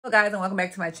Hello guys, and welcome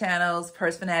back to my channels,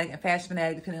 Purse Fanatic and Fashion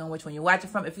Fanatic, depending on which one you're watching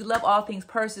from. If you love all things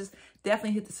purses,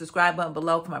 definitely hit the subscribe button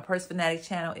below for my Purse Fanatic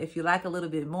channel. If you like a little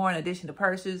bit more in addition to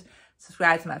purses,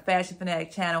 subscribe to my Fashion Fanatic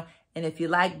channel. And if you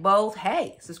like both,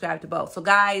 hey, subscribe to both. So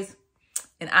guys,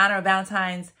 in honor of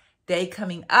Valentine's Day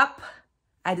coming up,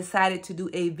 I decided to do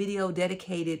a video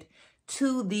dedicated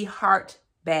to the heart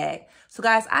bag. So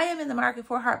guys, I am in the market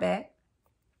for a heart bag.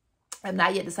 I've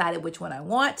not yet decided which one I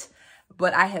want,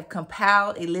 but I have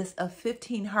compiled a list of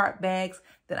 15 heart bags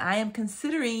that I am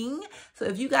considering. So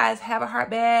if you guys have a heart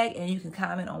bag, and you can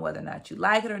comment on whether or not you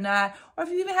like it or not, or if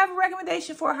you even have a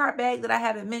recommendation for a heart bag that I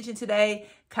haven't mentioned today,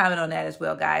 comment on that as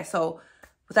well, guys. So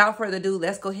without further ado,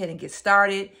 let's go ahead and get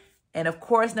started. And of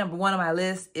course, number one on my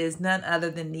list is none other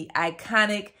than the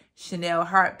iconic Chanel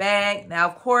heart bag. Now,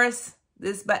 of course,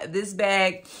 this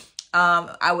bag,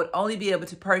 I would only be able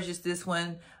to purchase this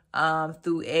one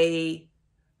through a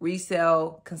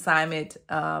resale consignment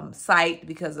site,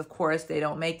 because of course they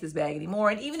don't make this bag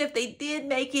anymore. And even if they did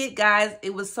make it, guys,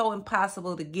 it was so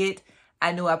impossible to get.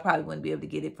 I knew I probably wouldn't be able to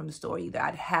get it from the store either.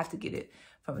 I'd have to get it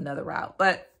from another route.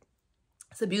 But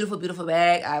it's a beautiful, beautiful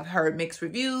bag. I've heard mixed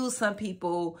reviews. Some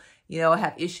people,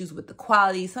 have issues with the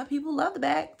quality. Some people love the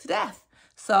bag to death.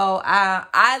 So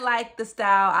I like the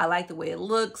style. I like the way it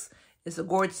looks. It's a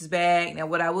gorgeous bag. Now,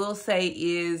 what I will say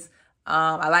is,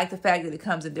 I like the fact that it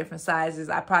comes in different sizes.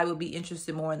 I probably would be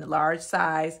interested more in the large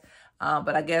size.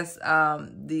 But I guess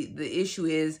the issue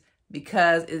is,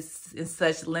 because it's in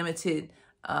such limited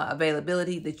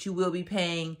availability, that you will be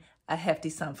paying a hefty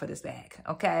sum for this bag.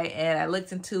 Okay. And I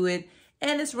looked into it,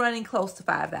 and it's running close to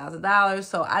 $5,000.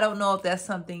 So I don't know if that's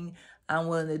something I'm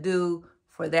willing to do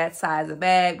for that size of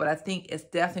bag, but I think it's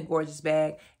definitely a gorgeous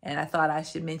bag. And I thought I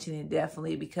should mention it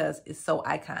definitely because it's so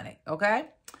iconic. Okay.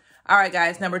 All right,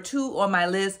 guys, number two on my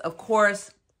list, of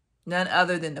course, none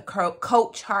other than the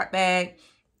Coach heart bag.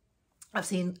 I've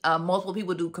seen multiple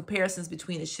people do comparisons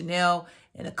between the Chanel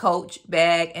and the Coach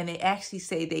bag, and they actually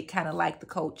say they kind of like the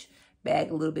Coach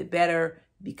bag a little bit better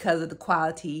because of the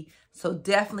quality. So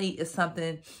definitely is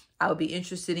something I would be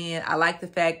interested in. I like the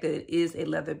fact that it is a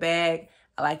leather bag.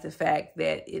 I like the fact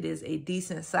that it is a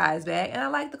decent size bag, and I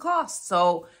like the cost.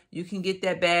 So you can get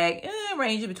that bag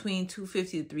ranging between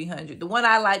 $250 to $300. The one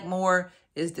I like more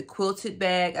is the quilted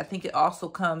bag. I think it also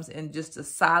comes in just a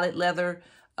solid leather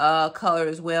color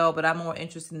as well, but I'm more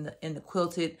interested in the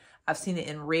quilted. I've seen it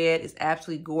in red. It's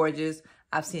absolutely gorgeous.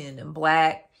 I've seen it in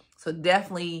black. So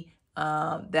definitely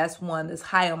that's one that's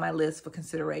high on my list for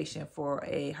consideration for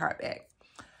a heart bag.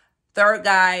 Third,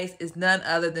 guys, is none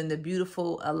other than the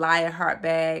beautiful Alaya heart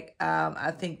bag.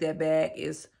 I think that bag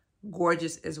is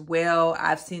gorgeous as well.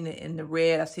 I've seen it in the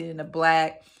red. I've seen it in the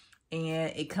black.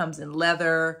 And it comes in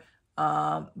leather.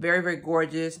 Very, very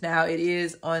gorgeous. Now, it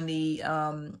is on the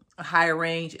higher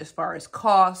range as far as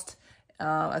cost.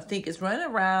 I think it's running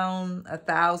around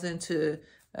 $1,000 to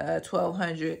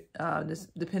 $1,200,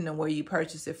 just depending on where you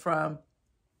purchase it from.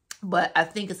 But I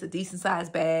think it's a decent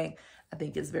sized bag. I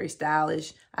think it's very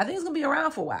stylish. I think it's going to be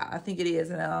around for a while. I think it is.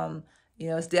 And,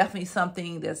 it's definitely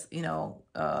something that's,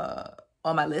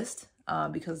 on my list.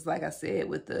 Because like I said,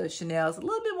 with the Chanel, it's a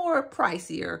little bit more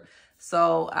pricier.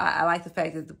 So I like the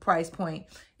fact that the price point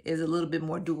is a little bit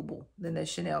more doable than the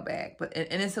Chanel bag.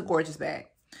 And it's a gorgeous bag.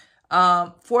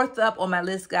 Fourth up on my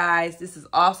list, guys, this is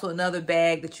also another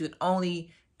bag that you would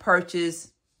only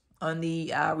purchase on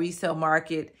the resale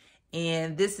market.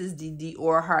 And this is the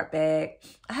Dior heart bag.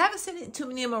 I haven't seen too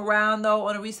many of them around, though,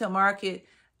 on the resale market.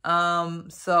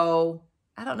 So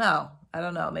I don't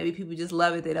know. Maybe people just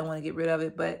love it. They don't want to get rid of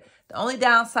it. But the only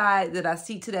downside that I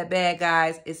see to that bag,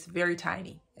 guys, it's very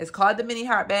tiny. It's called the mini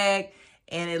heart bag.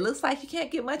 And it looks like you can't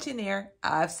get much in there.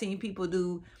 I've seen people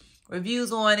do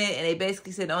reviews on it. And they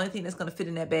basically said the only thing that's going to fit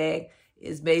in that bag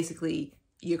is basically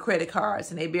your credit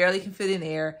cards. And they barely can fit in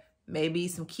there. Maybe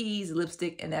some keys,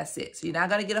 lipstick, and that's it. So you're not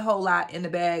going to get a whole lot in the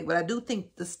bag. But I do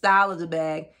think the style of the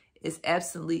bag is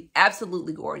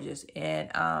absolutely gorgeous.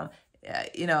 And,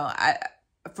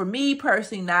 for me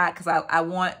personally, not, because I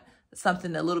want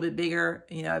something a little bit bigger.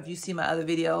 If you see my other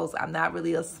videos, I'm not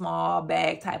really a small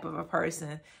bag type of a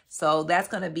person. So that's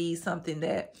going to be something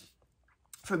that,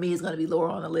 for me, is going to be lower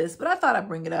on the list. But I thought I'd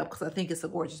bring it up because I think it's a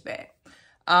gorgeous bag.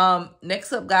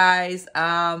 Next up, guys,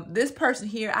 this person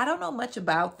here, I don't know much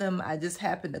about them. I just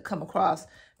happened to come across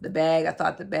the bag. I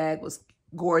thought the bag was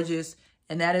gorgeous,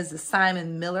 and that is the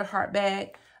Simon Miller heart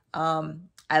bag.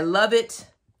 I love it.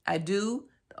 I do.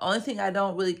 The only thing I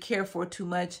don't really care for too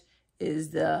much is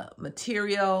the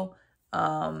material.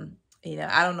 I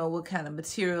don't know what kind of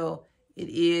material it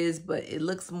is, but it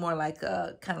looks more like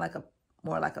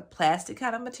more like a plastic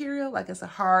kind of material, like it's a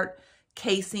hard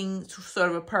casing sort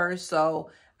of a purse. So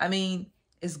I mean,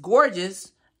 it's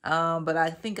gorgeous, but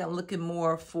I think I'm looking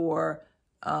more for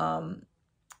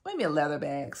maybe a leather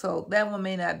bag. So that one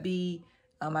may not be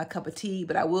my cup of tea,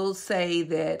 but I will say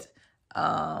that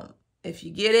if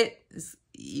you get it,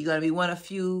 you're going to be one of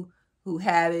few who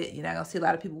have it. You're not going to see a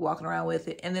lot of people walking around with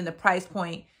it. And then the price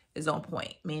point is on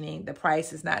point, meaning the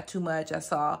price is not too much. I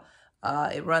saw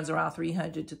it runs around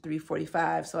 $300 to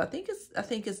 $345. So I think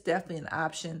it's definitely an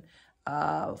option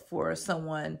for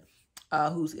someone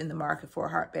who's in the market for a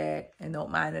heart bag and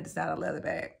don't mind that it's not a leather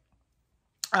bag.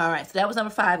 All right, so that was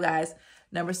number 5, guys.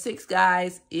 Number 6,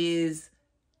 guys, is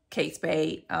Kate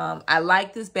Spade. I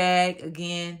like this bag.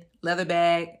 Again, leather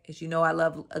bag. As you know, I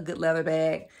love a good leather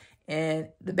bag. And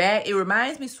the bag, it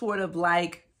reminds me sort of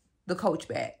like the Coach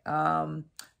bag,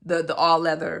 the all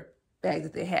leather bag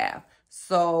that they have.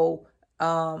 So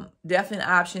definitely an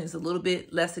option. It's a little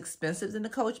bit less expensive than the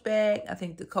Coach bag. I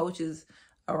think the Coach is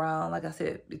around, like I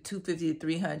said, $250 to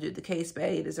 $300. The Kate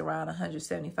Spade is around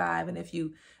 $175. And if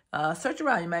you search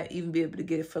around, you might even be able to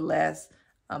get it for less.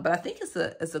 But I think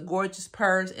it's a gorgeous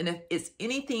purse. And if it's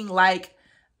anything like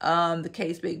the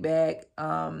Kate Spade bag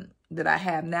that I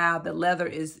have now, the leather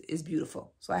is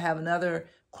beautiful. So I have another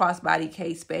crossbody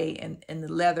Kate Spade, and the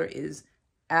leather is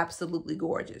absolutely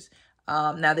gorgeous.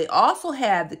 Now, they also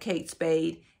have the Kate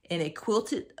Spade in a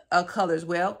quilted color as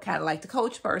well, kind of like the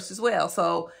Coach purse as well.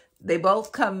 So they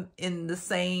both come in the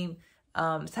same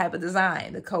type of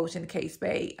design, the Coach and the Kate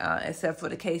Spade, except for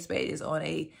the Kate Spade is on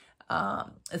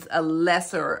it's a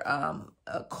lesser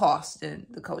cost than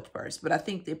the Coach purse, but I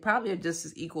think they probably are just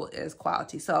as equal as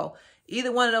quality. So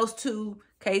either one of those two,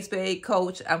 Kate Spade,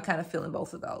 Coach, I'm kind of feeling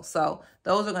both of those. So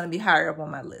those are going to be higher up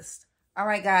on my list. All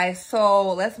right, guys,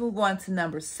 so let's move on to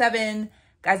number 7.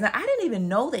 Guys, now I didn't even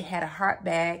know they had a heart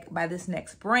bag by this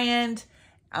next brand.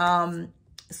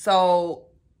 So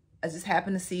I just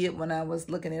happened to see it when I was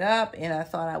looking it up, and I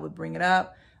thought I would bring it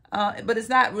up. But it's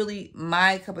not really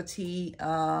my cup of tea.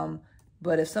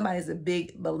 But if somebody's a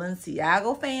big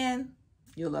Balenciaga fan,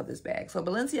 you'll love this bag. So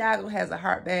Balenciaga has a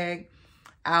heart bag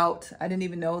out. I didn't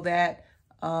even know that.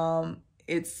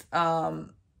 It's kind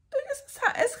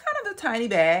of a tiny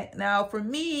bag. Now, for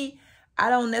me, I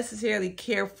don't necessarily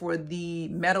care for the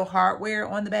metal hardware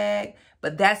on the bag,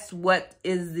 but that's what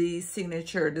is the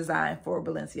signature design for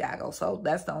Balenciaga. So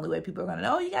that's the only way people are going to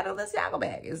know you got a Balenciaga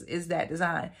bag is that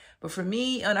design. But for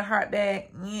me, on a heart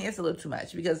bag, it's a little too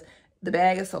much because the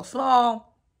bag is so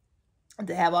small.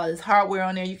 To have all this hardware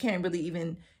on there, you can't really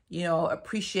even,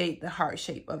 appreciate the heart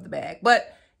shape of the bag.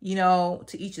 But, to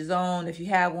each his own. If you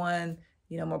have one,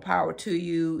 more power to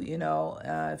you. If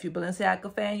you're a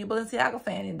Balenciaga fan, you're a Balenciaga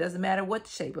fan. It doesn't matter what the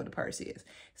shape of the purse is.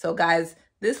 So, guys,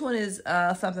 this one is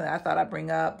something that I thought I'd bring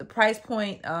up. The price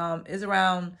point is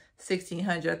around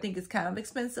 $1,600. I think it's kind of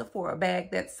expensive for a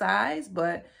bag that size,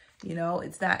 but,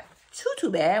 it's not too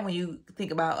bad when you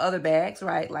think about other bags,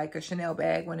 right? Like a Chanel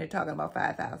bag when they're talking about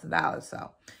 $5,000.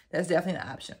 So that's definitely an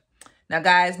option. Now,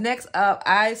 guys, next up,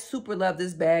 I super love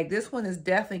this bag. This one is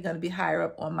definitely going to be higher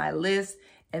up on my list,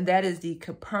 and that is the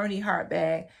Caperni heart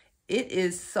bag. It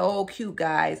is so cute,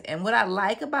 guys. And what I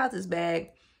like about this bag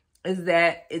is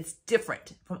that it's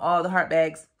different from all the heart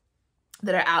bags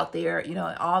that are out there.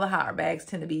 All the heart bags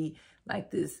tend to be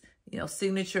like this,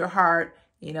 signature heart,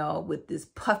 with this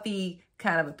puffy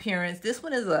kind of appearance. This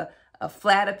one is a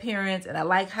flat appearance, and I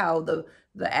like how the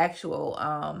actual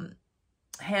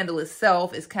handle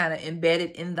itself is kind of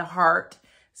embedded in the heart.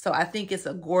 So I think it's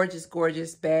a gorgeous,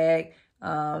 gorgeous bag.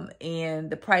 And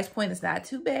the price point is not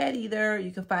too bad either. You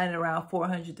can find it around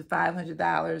 $400 to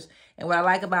 $500. And what I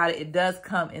like about it, it does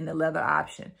come in the leather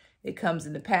option. It comes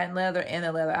in the patent leather and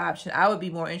the leather option. I would be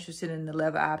more interested in the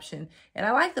leather option. And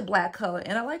I like the black color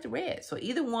and I like the red. So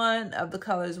either one of the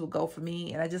colors will go for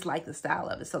me. And I just like the style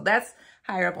of it. So that's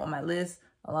higher up on my list,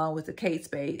 along with the Kate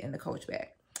Spade and the Coach bag.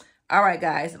 All right,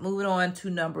 guys, moving on to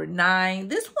number 9.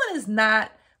 This one is not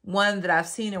one that I've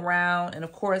seen around. And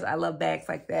of course, I love bags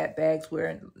like that, bags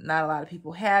where not a lot of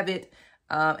people have it.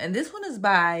 And this one is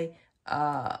by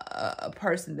a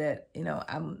person that,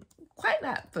 I'm quite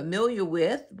not familiar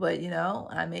with, but,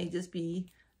 I may just be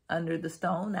under the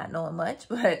stone, not knowing much.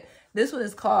 But this one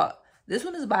is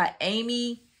by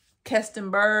Amy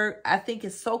Kestenberg. I think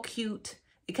it's so cute.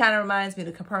 It kind of reminds me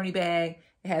of the Caperni bag.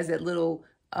 It has that little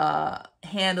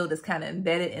handle that's kind of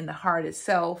embedded in the heart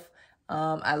itself.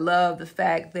 I love the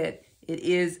fact that it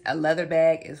is a leather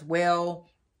bag as well.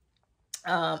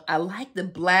 I like the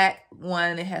black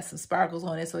one. It has some sparkles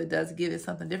on it, so it does give it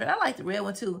something different. I like the red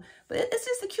one too, but it's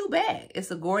just a cute bag.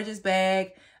 It's a gorgeous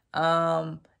bag,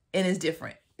 and it's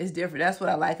different. It's different. That's what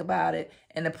I like about it.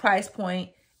 And the price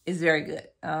point is very good.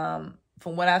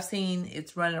 From what I've seen,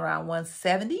 it's running around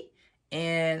 $170,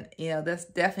 And, you know, that's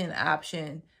definitely an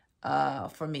option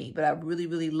for me. But I really,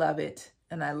 really love it.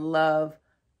 And I love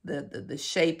the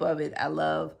shape of it. I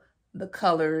love the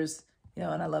colors, you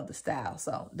know, and I love the style.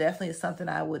 So definitely is something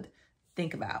I would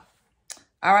think about.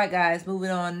 All right, guys, moving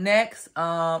on next. A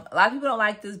lot of people don't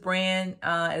like this brand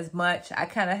as much. I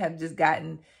kind of have just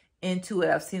gotten into it.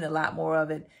 I've seen a lot more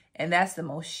of it. And that's the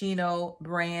Moschino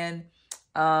brand.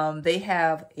 They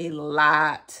have a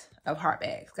lot of heart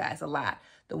bags, guys, a lot.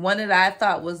 The one that I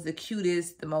thought was the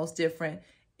cutest, the most different,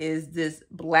 is this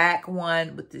black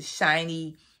one with this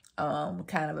shiny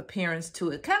kind of appearance to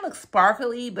it. It kind of looks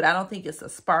sparkly, but I don't think it's a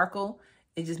sparkle.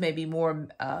 It just may be more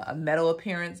a metal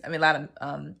appearance. I mean, a lot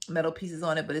of metal pieces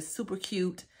on it, but it's super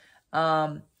cute.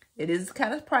 It is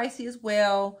kind of pricey as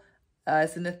well.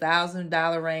 It's in the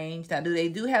 $1,000 range. Now, they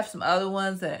do have some other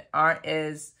ones that aren't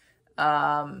as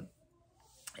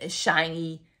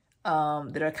shiny,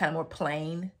 that are kind of more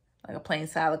plain, like a plain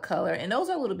solid color. And those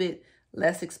are a little bit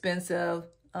less expensive.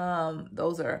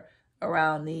 Those are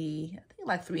around the, I think,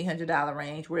 like $300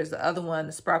 range, whereas the other one,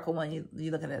 the sparkle one,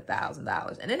 you're looking at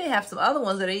 $1,000. And then they have some other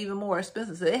ones that are even more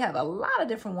expensive. So they have a lot of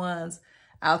different ones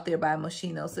out there by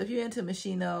Moschino. So if you're into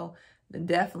Moschino, then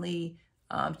definitely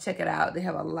check it out. They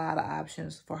have a lot of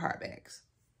options for heart bags.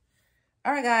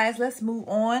 All right, guys, let's move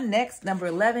on. Next, number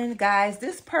 11, guys,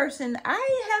 this person,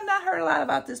 I have not heard a lot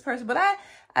about this person, but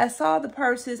I saw the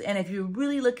purses, and if you're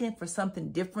really looking for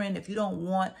something different, if you don't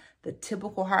want the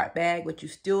typical heart bag, but you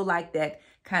still like that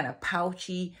kind of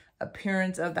pouchy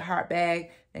appearance of the heart bag,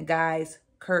 then guys,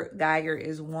 Kurt Geiger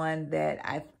is one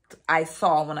that I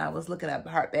saw when I was looking at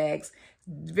heart bags.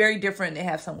 Very different. They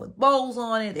have some with bows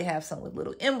on it. They have some with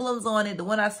little emblems on it. The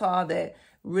one I saw that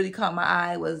really caught my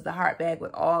eye was the heart bag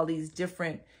with all these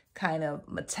different kind of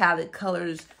metallic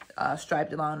colors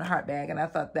striped along the heart bag. And I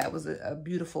thought that was a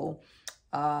beautiful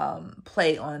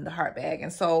play on the heart bag.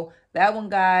 And so that one,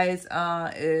 guys,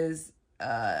 is,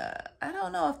 I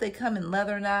don't know if they come in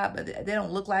leather or not, but they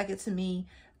don't look like it to me.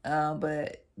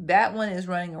 But that one is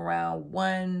running around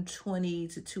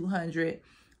 $120 to $200.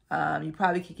 You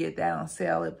probably could get that on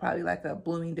sale at probably like a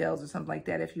Bloomingdale's or something like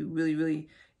that if you really, really,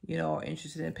 you know, are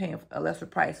interested in paying a lesser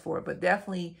price for it. But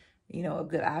definitely, you know, a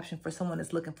good option for someone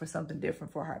that's looking for something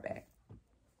different for a heart bag.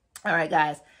 All right,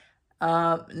 guys.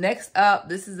 Next up,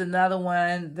 this is another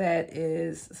one that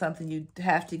is something you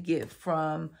have to get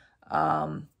from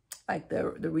like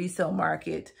the resale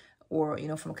market or, you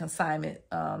know, from a consignment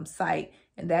site.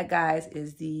 And that, guys,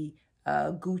 is the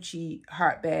Gucci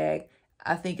heart bag.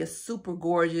 I think it's super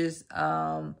gorgeous,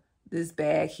 this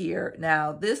bag here.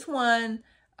 Now, this one,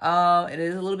 it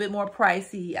is a little bit more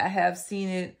pricey. I have seen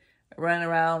it running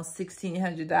around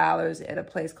 $1,600 at a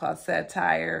place called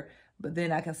Satire. But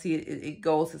then I can see it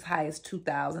goes as high as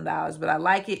 $2,000. But I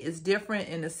like it. It's different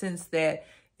in the sense that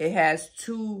it has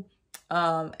two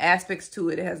aspects to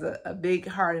it. It has a big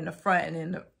heart in the front and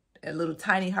then a little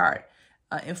tiny heart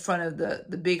in front of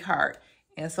the big heart.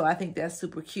 And so I think that's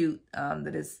super cute.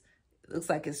 That it looks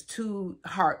like it's two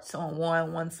hearts on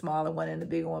one smaller one and the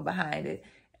bigger one behind it.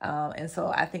 And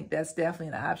so I think that's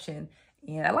definitely an option.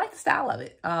 And I like the style of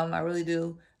it. I really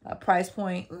do. Price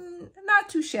point, not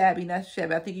too shabby, not too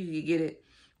shabby. I think you could get it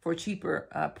for a cheaper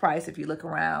price if you look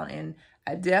around. And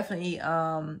I definitely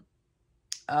love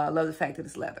the fact that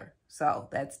it's leather. So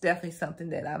that's definitely something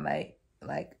that I might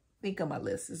think on my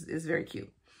list. It's very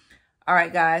cute. All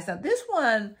right, guys. Now this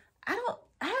one, I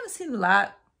haven't seen a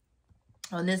lot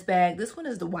on this bag. This one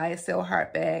is the YSL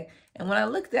heart bag. And when I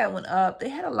looked that one up, they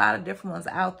had a lot of different ones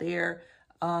out there.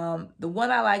 The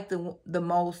one I like the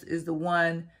most is the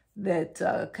one that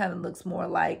kind of looks more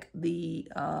like the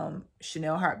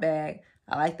Chanel heart bag.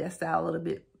 I like that style a little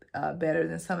bit better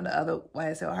than some of the other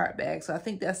YSL heart bags. So I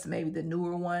think that's maybe the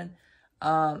newer one.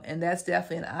 And that's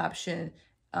definitely an option.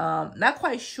 Not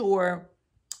quite sure,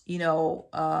 you know,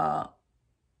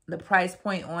 the price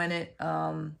point on it.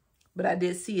 But I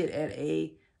did see it at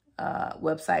a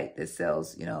website that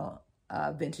sells, you know,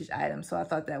 vintage items. So I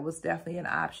thought that was definitely an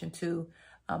option too.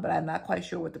 But I'm not quite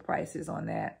sure what the price is on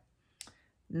that.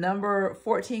 Number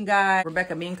 14, guys,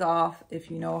 Rebecca Minkoff,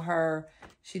 if you know her.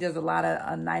 She does a lot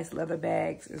of nice leather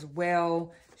bags as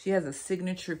well. She has a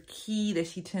signature key that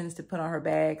she tends to put on her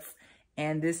bags.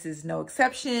 And this is no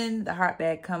exception. The heart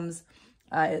bag comes,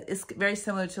 it's very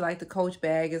similar to like the Coach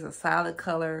bag. It's a solid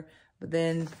color. But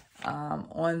then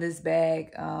on this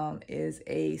bag is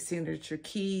a signature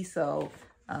key. So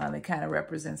it kind of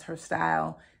represents her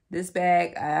style. This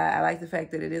bag, I like the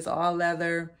fact that it is all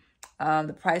leather.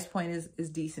 The price point is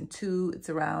decent too. It's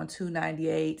around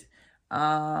 $298.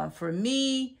 For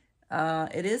me,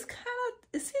 it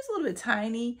seems a little bit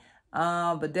tiny,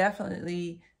 but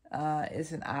definitely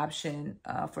is an option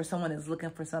for someone that's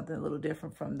looking for something a little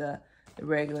different from the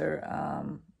regular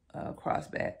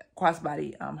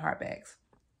crossbody heart bags.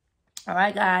 All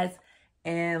right, guys.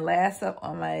 And last up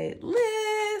on my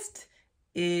list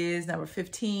is number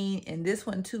 15. And this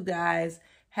one too, guys,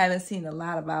 haven't seen a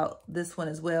lot about this one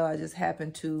as well. I just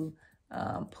happened to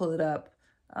pull it up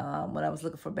when I was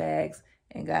looking for bags.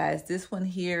 And guys, this one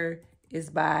here is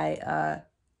by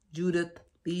Judith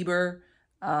Lieber.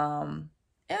 And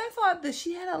I thought that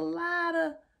she had a lot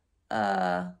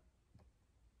of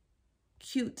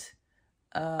cute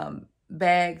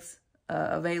bags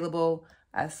available.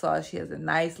 I saw she has a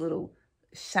nice little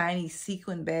shiny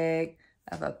sequin bag.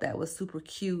 I thought that was super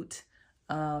cute.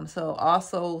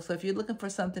 So if you're looking for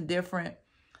something different,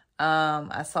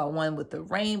 I saw one with the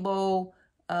rainbow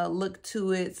look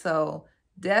to it. So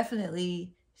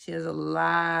definitely she has a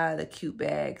lot of cute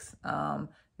bags. Now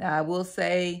I will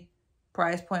say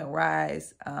price point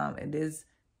rise. It is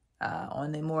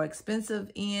on the more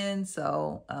expensive end.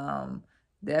 So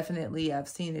definitely I've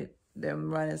seen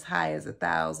them run as high as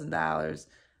 $1,000.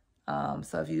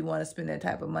 So if you want to spend that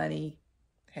type of money,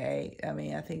 hey, I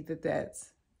mean, I think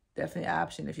that's definitely an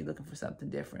option if you're looking for something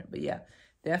different. But yeah,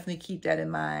 definitely keep that in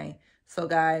mind. So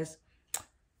guys,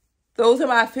 those are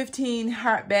my 15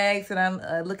 heart bags that I'm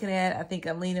looking at. I think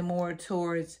I'm leaning more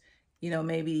towards,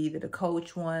 maybe either the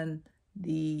Coach one,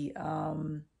 the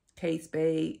Kate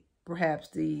Spade, perhaps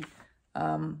the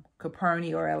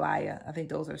Coperni or Elia. I think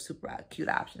those are super cute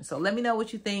options. So let me know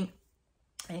what you think.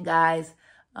 And guys,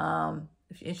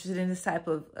 if you're interested in this type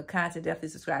of content, definitely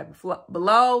subscribe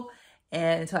below.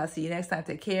 And until I see you next time,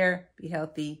 take care, be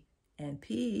healthy, and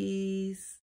peace.